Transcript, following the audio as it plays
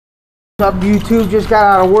What's up, YouTube? Just got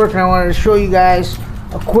out of work and I wanted to show you guys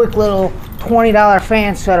a quick little $20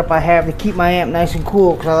 fan setup I have to keep my amp nice and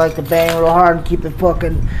cool, because I like to bang real hard and keep it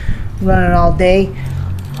fucking running all day.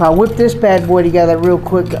 So I whipped this bad boy together real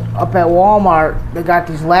quick up at Walmart. They got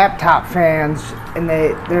these laptop fans and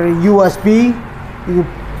they're USB. You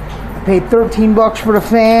pay 13 bucks for the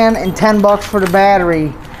fan and 10 bucks for the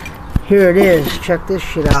battery. Here it is. Check this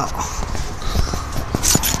shit out.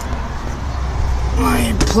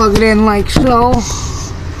 I plug it in like so.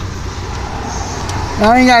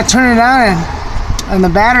 Now you gotta turn it on the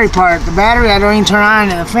battery part. The battery I don't even turn on,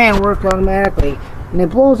 and the fan works automatically. And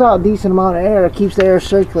it blows out a decent amount of air. It keeps the air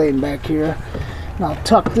circulating back here. And I'll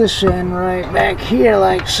tuck this in right back here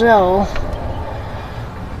like so.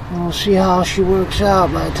 And we'll see how she works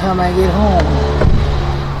out by the time I get home.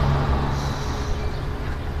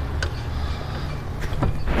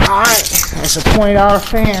 Alright, that's a $20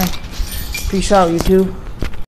 fan. Peace out, YouTube.